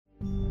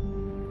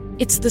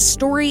It's the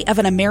story of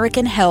an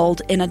American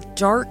held in a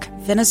dark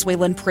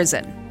Venezuelan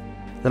prison.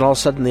 Then all of a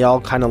sudden they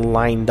all kind of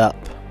lined up.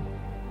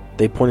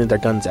 They pointed their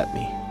guns at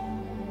me.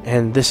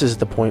 And this is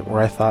the point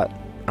where I thought,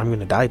 I'm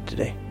going to die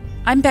today.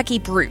 I'm Becky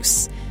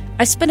Bruce.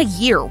 I spent a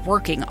year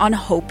working on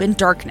Hope in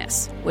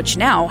Darkness, which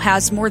now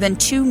has more than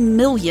 2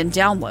 million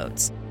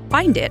downloads.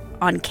 Find it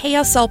on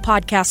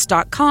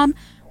kslpodcast.com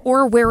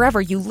or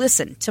wherever you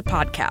listen to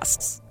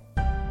podcasts.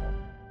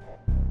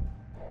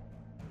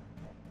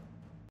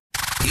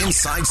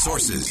 Inside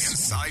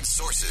Sources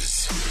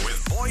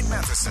with Boyd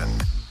Matheson.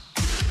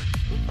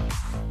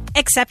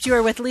 Except you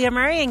are with Leah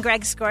Murray and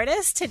Greg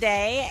Skordas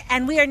today,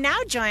 and we are now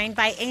joined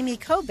by Amy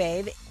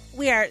Kobabe.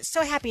 We are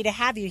so happy to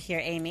have you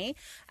here, Amy.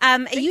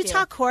 A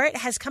Utah court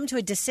has come to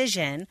a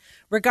decision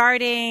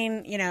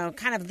regarding,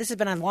 this has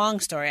been a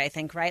long story, I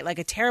think, right? Like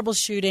a terrible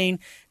shooting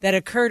that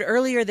occurred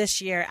earlier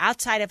this year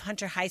outside of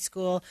Hunter High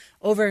School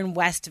over in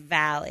West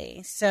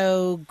Valley.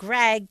 So,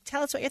 Greg,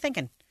 tell us what you're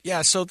thinking.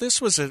 Yeah, so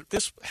this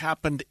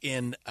happened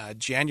in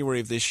January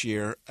of this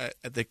year.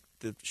 The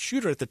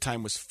shooter at the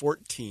time was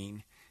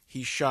 14.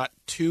 He shot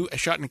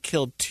and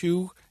killed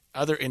 2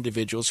 other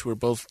individuals who were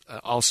both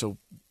also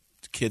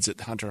kids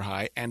at Hunter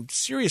High, and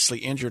seriously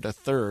injured a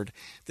third.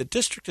 The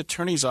district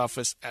attorney's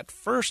office at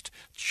first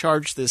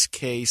charged this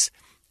case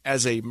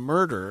as a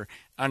murder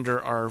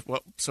under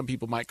what some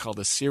people might call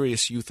the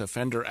Serious Youth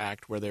Offender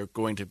Act, where they're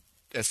going to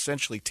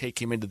essentially take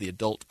him into the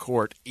adult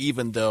court,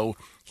 even though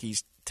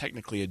he's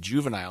technically a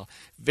juvenile.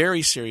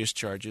 Very serious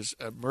charges.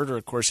 Murder,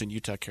 of course, in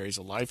Utah carries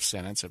a life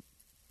sentence.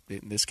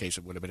 In this case,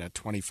 it would have been at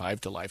 25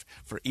 to life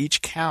for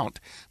each count.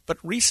 But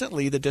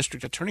recently, the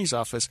district attorney's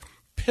office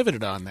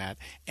pivoted on that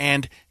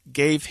and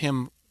gave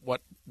him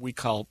what we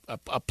call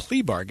a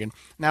plea bargain.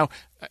 Now,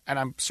 and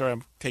I'm sorry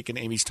I'm taking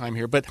Amy's time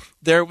here, but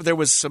there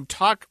was some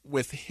talk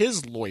with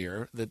his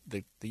lawyer,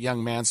 the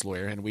young man's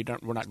lawyer, and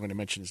we're not going to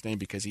mention his name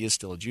because he is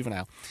still a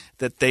juvenile,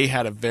 that they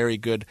had a very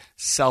good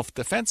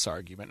self-defense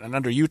argument. And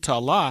under Utah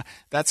law,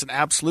 that's an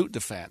absolute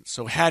defense.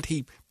 So had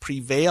he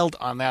prevailed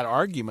on that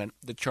argument,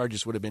 the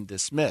charges would have been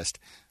dismissed.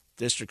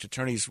 District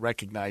attorneys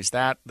recognized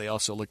that. They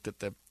also looked at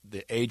the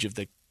age of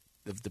the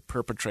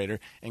perpetrator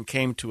and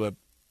came to a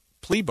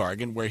plea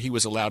bargain where he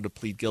was allowed to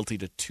plead guilty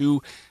to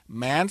 2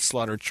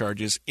 manslaughter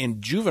charges in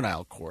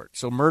juvenile court.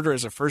 So murder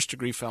is a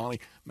first-degree felony,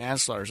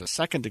 manslaughter is a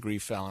second-degree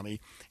felony,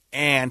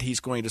 and he's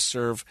going to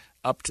serve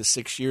up to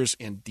 6 years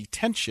in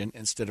detention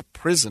instead of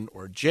prison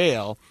or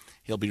jail.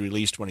 He'll be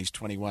released when he's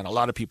 21. A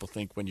lot of people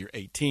think when you're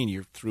 18,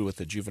 you're through with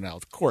the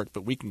juvenile court,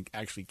 but we can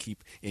actually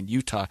keep in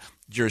Utah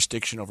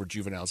jurisdiction over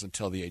juveniles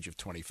until the age of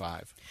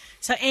 25.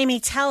 So, Amy,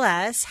 tell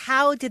us,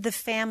 how did the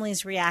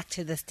families react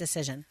to this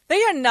decision?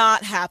 They are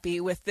not happy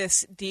with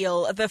this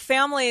deal. The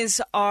families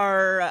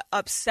are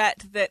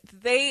upset that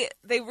they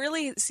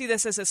really see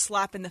this as a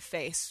slap in the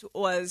face,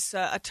 was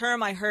a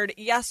term I heard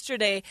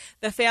yesterday.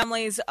 The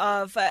families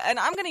of, and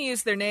I'm going to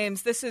use their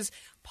names, this is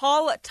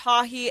Paul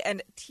Tahi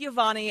and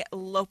Tivani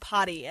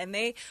Lopati, and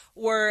they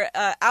were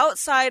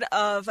outside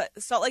of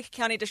Salt Lake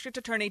County District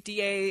Attorney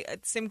D.A.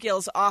 Sim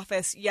Gill's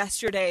office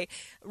yesterday,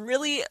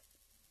 really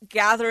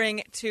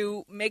gathering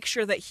to make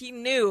sure that he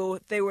knew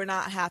they were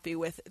not happy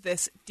with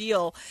this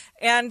deal.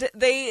 And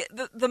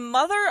the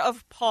mother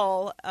of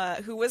Paul,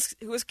 who was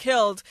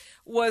killed,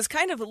 was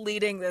kind of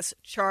leading this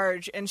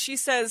charge. And she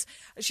says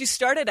she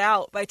started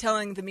out by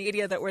telling the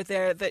media that were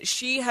there that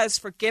she has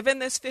forgiven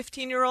this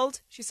 15-year-old.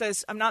 She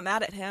says, I'm not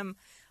mad at him.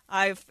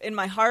 In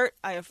my heart,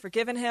 I have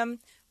forgiven him,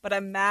 but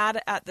I'm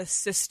mad at the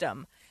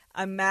system.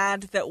 I'm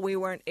mad that we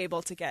weren't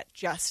able to get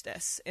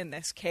justice in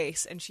this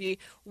case, and she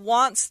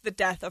wants the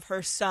death of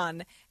her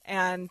son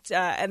and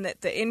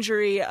that the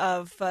injury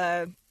of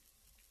Ephraim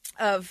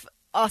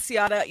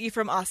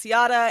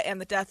Asiata and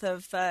the death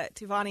of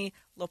Tivani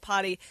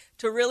Lopati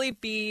to really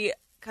be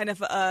kind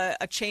of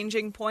a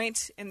changing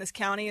point in this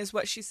county, is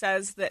what she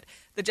says, that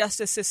the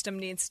justice system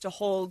needs to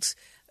hold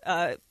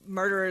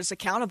murderers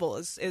accountable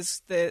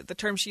is the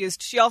term she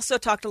used. She also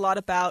talked a lot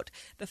about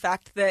the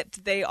fact that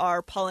they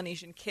are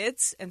Polynesian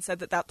kids and said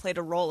that played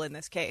a role in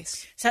this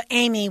case. So,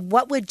 Amy,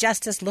 what would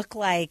justice look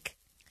like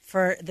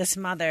for this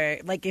mother?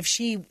 Like, if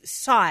she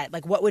saw it,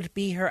 like, what would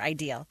be her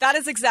ideal? That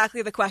is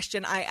exactly the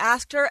question I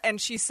asked her, and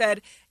she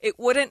said it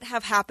wouldn't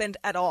have happened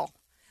at all.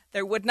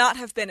 There would not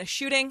have been a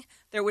shooting.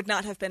 There would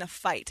not have been a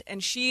fight.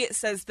 And she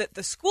says that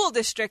the school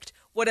district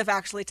would have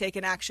actually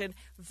taken action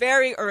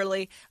very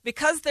early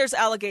because there's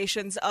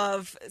allegations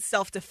of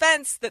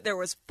self-defense, that there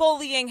was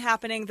bullying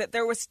happening, that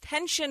there was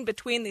tension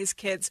between these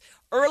kids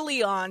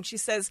early on. She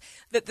says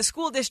that the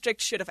school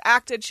district should have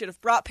acted, should have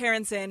brought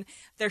parents in.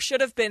 There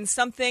should have been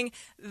something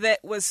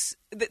this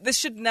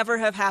should never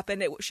have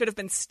happened. It should have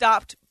been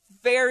stopped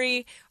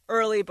very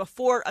early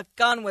before a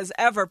gun was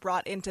ever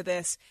brought into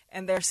this,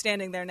 and they're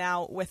standing there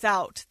now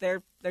without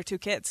their 2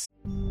 kids.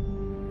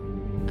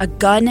 A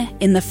gun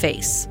in the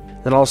face.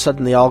 Then all of a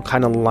sudden they all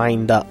kind of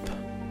lined up.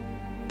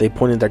 They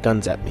pointed their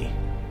guns at me.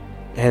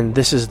 And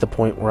this is the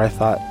point where I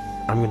thought,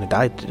 I'm going to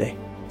die today.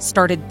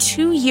 Started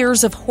 2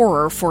 years of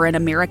horror for an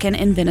American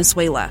in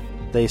Venezuela.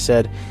 They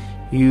said,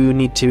 you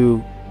need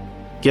to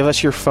give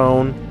us your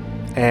phone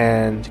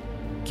And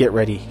get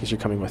ready, because you're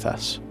coming with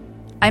us.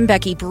 I'm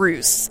Becky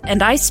Bruce,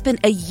 and I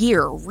spent a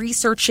year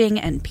researching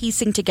and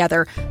piecing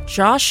together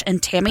Josh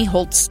and Tammy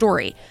Holt's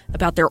story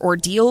about their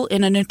ordeal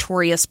in a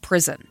notorious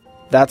prison.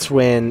 That's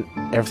when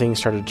everything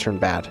started to turn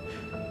bad.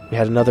 We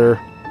had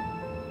another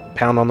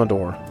pound on the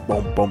door.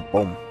 Boom, boom,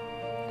 boom.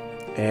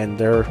 And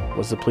there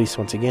was the police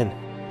once again.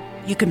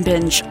 You can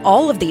binge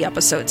all of the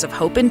episodes of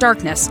Hope in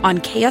Darkness on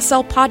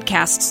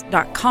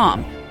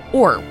KSLPodcasts.com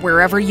or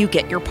wherever you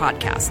get your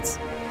podcasts.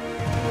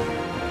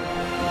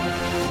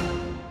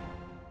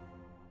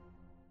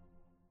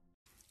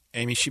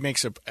 Amy, she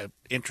makes an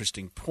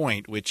interesting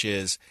point, which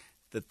is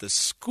that the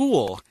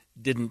school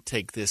didn't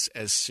take this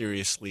as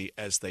seriously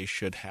as they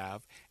should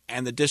have,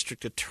 and the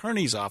district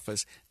attorney's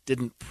office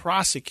didn't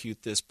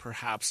prosecute this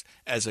perhaps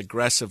as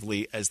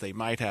aggressively as they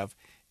might have.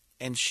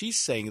 And she's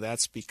saying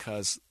that's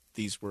because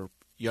these were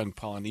young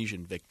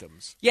Polynesian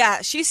victims.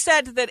 Yeah, she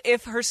said that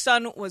if her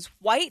son was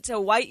white,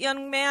 a white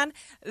young man,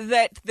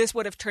 that this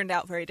would have turned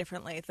out very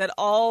differently, that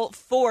all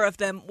 4 of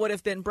them would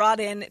have been brought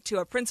in to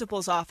a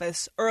principal's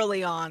office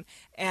early on,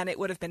 and it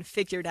would have been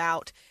figured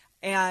out.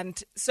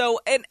 And so,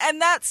 and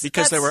that's...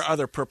 Because there were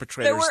other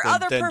perpetrators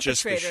than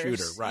just the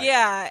shooter, right?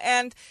 Yeah,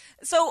 and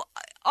so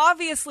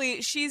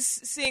obviously she's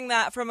seeing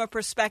that from a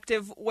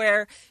perspective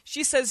where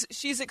she says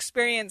she's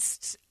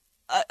experienced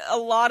a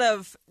lot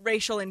of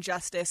racial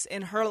injustice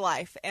in her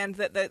life, and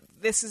that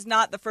this is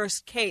not the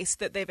first case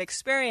that they've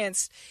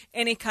experienced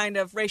any kind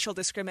of racial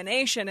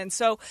discrimination. And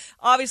so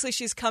obviously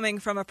she's coming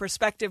from a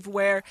perspective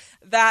where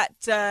that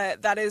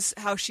is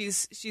how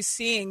she's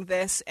seeing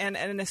this, and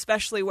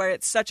especially where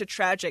it's such a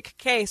tragic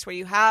case where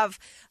you have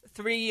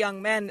 3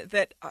 young men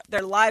that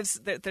their lives,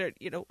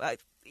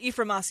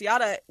 Ephraim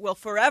Asiata will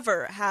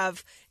forever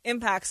have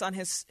impacts on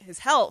his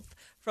health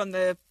from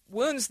the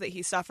wounds that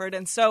he suffered.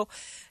 And so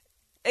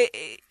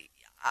it's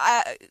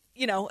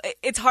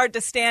hard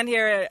to stand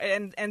here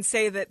and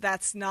say that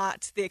that's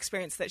not the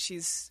experience that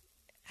she's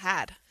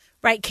had.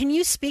 Right. Can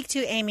you speak to,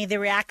 Amy, the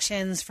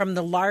reactions from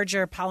the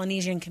larger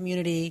Polynesian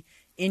community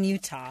in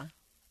Utah?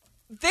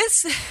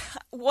 This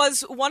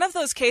was one of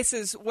those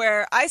cases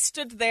where I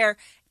stood there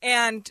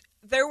and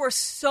there were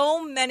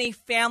so many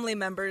family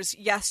members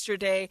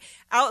yesterday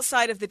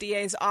outside of the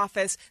DA's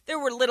office. There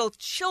were little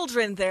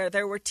children there.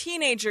 There were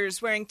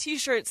teenagers wearing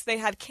T-shirts. They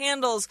had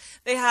candles.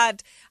 They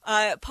had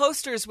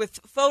posters with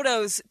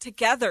photos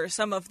together,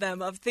 some of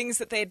them, of things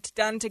that they had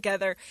done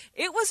together.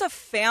 It was a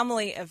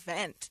family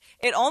event.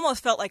 It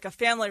almost felt like a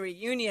family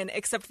reunion,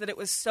 except that it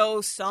was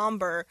so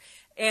somber.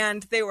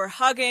 And they were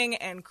hugging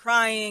and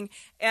crying,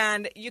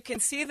 and you can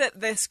see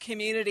that this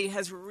community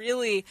has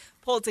really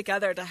pulled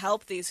together to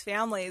help these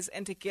families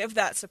and to give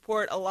that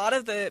support. A lot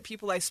of the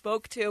people I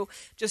spoke to,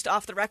 just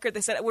off the record,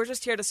 they said, we're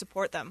just here to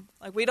support them.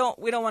 Like, we don't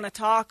want to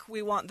talk.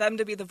 We want them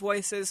to be the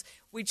voices.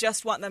 We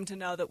just want them to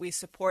know that we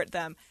support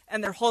them.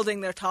 And they're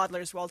holding their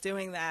toddlers while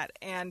doing that.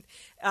 And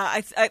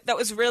I that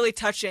was really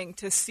touching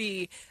to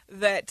see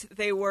that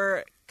they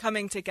were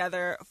coming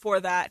together for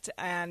that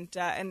and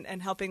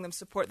helping them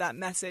support that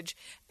message.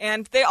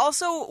 And they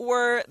also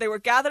were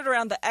gathered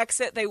around the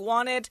exit. They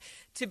wanted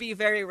to be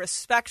very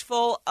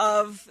respectful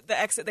of the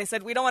exit. They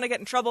said, we don't want to get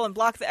in trouble and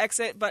block the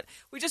exit, but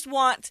we just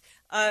want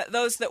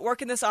those that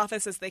work in this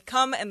office as they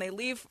come and they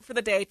leave for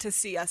the day to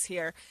see us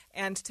here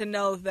and to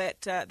know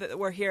that that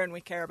we're here and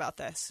we care about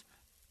this.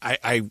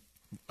 I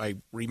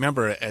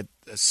remember a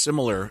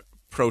similar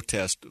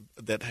protest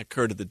that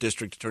occurred at the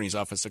district attorney's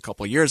office a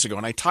couple of years ago,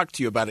 and I talked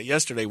to you about it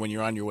yesterday when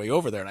you're on your way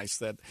over there, and I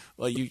said,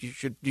 well, you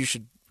should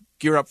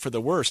gear up for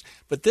the worst.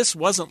 But this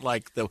wasn't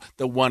like the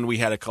one we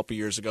had a couple of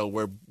years ago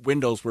where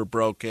windows were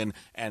broken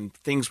and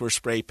things were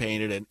spray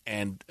painted,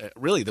 and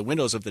really the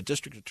windows of the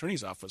district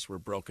attorney's office were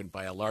broken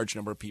by a large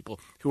number of people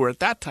who were at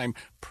that time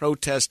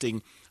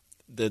protesting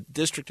the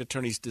district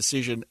attorney's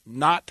decision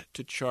not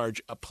to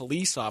charge a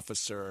police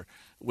officer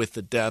with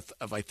the death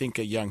of, I think,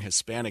 a young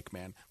Hispanic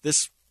man.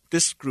 This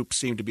group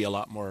seemed to be a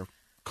lot more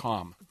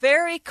calm.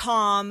 Very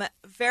calm,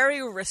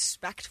 very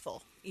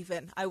respectful,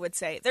 even, I would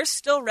say. There's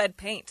still red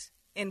paint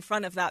in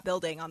front of that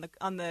building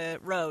on the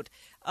road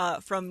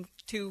from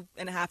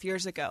 2.5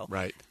 years ago.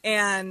 Right.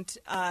 And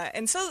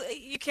so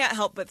you can't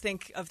help but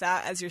think of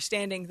that as you're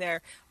standing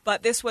there.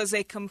 But this was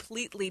a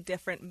completely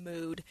different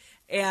mood.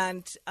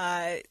 And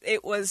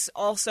it was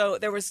also,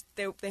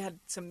 they had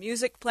some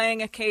music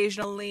playing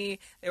occasionally.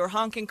 They were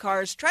honking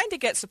cars, trying to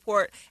get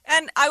support.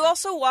 And I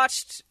also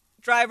watched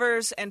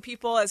drivers and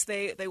people as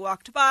they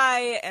walked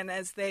by and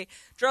as they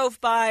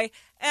drove by,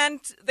 and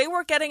they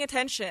were getting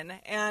attention.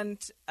 And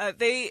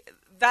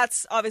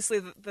that's obviously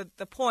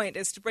the point,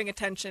 is to bring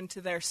attention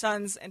to their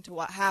sons and to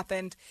what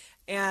happened.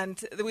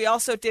 And we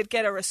also did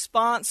get a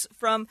response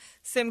from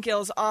Sim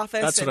Gill's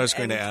office. That's what I was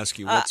going to ask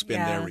you. What's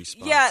been their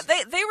response? Yeah,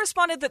 they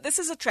responded that this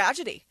is a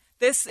tragedy.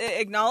 This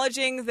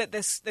acknowledging that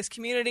this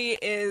community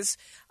is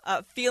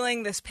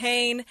feeling this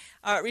pain,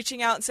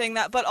 reaching out and saying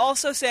that, but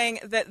also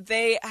saying that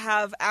they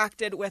have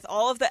acted with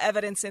all of the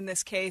evidence in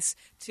this case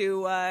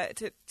to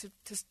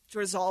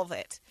resolve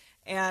it.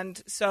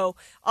 And so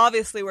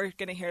obviously we're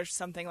going to hear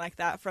something like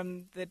that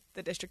from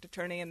the district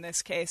attorney in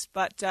this case.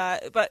 But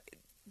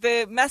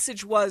the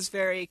message was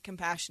very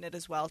compassionate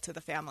as well to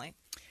the family.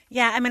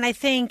 Yeah, I mean, I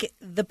think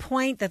the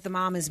point that the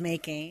mom is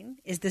making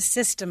is the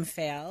system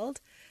failed,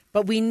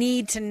 but we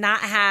need to not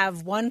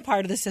have one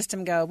part of the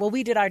system go, well,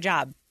 we did our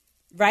job,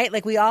 right?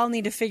 Like we all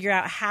need to figure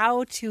out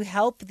how to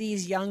help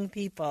these young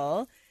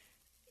people,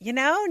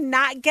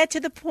 not get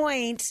to the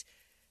point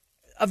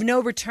of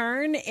no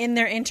return in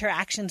their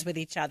interactions with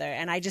each other.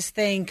 And I just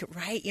think,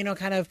 right,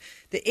 kind of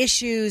the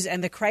issues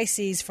and the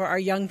crises for our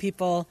young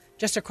people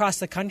just across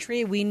the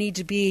country, we need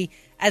to be,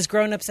 as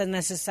grown-ups in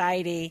a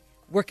society,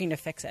 working to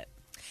fix it.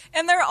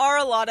 And there are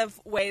a lot of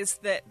ways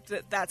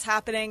that's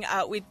happening.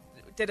 We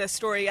did a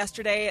story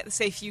yesterday. The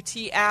Safe UT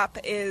app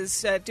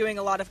is doing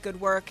a lot of good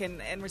work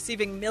and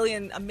receiving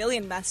a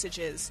million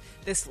messages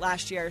this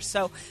last year.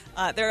 So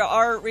there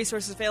are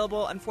resources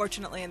available.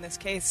 Unfortunately, in this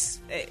case,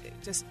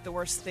 just the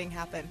worst thing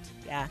happened.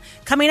 Yeah.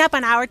 Coming up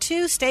on Hour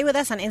 2, stay with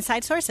us on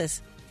Inside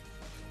Sources.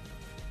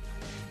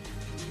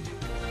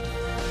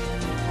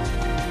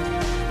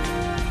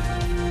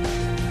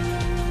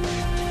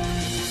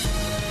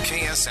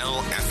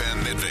 KSL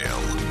FM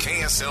Midvale,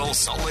 KSL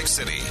Salt Lake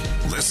City.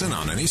 Listen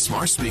on any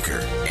smart speaker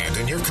and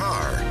in your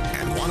car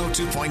at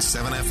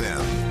 102.7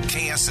 FM.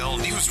 KSL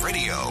News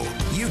Radio,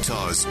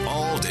 Utah's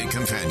all-day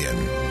companion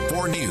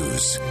for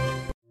news.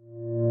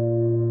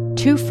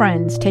 Two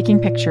friends taking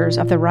pictures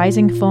of the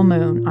rising full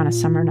moon on a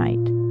summer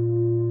night.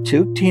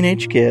 Two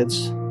teenage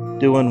kids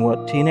doing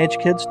what teenage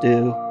kids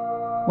do.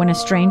 When a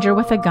stranger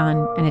with a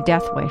gun and a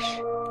death wish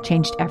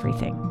changed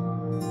everything.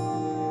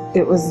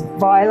 It was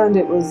violent,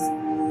 it was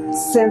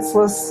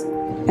senseless,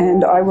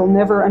 and I will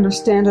never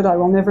understand it. I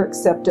will never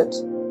accept it.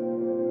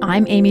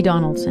 I'm Amy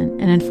Donaldson,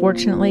 and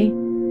unfortunately,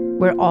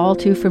 we're all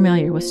too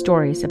familiar with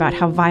stories about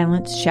how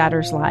violence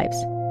shatters lives.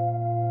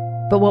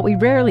 But what we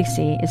rarely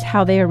see is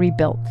how they are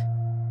rebuilt.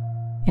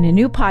 In a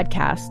new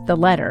podcast, The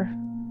Letter,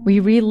 we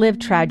relive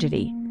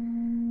tragedy,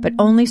 but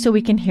only so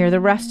we can hear the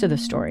rest of the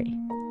story.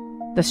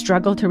 The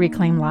struggle to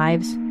reclaim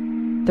lives,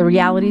 the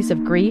realities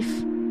of grief,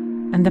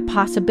 and the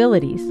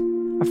possibilities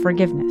of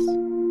forgiveness.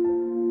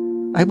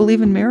 I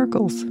believe in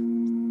miracles.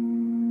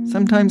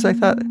 Sometimes I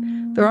thought,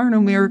 there are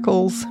no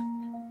miracles.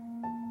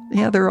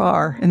 Yeah, there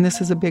are, and this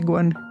is a big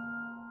one.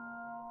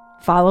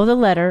 Follow The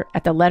Letter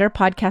at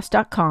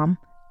theletterpodcast.com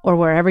or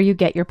wherever you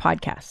get your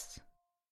podcasts.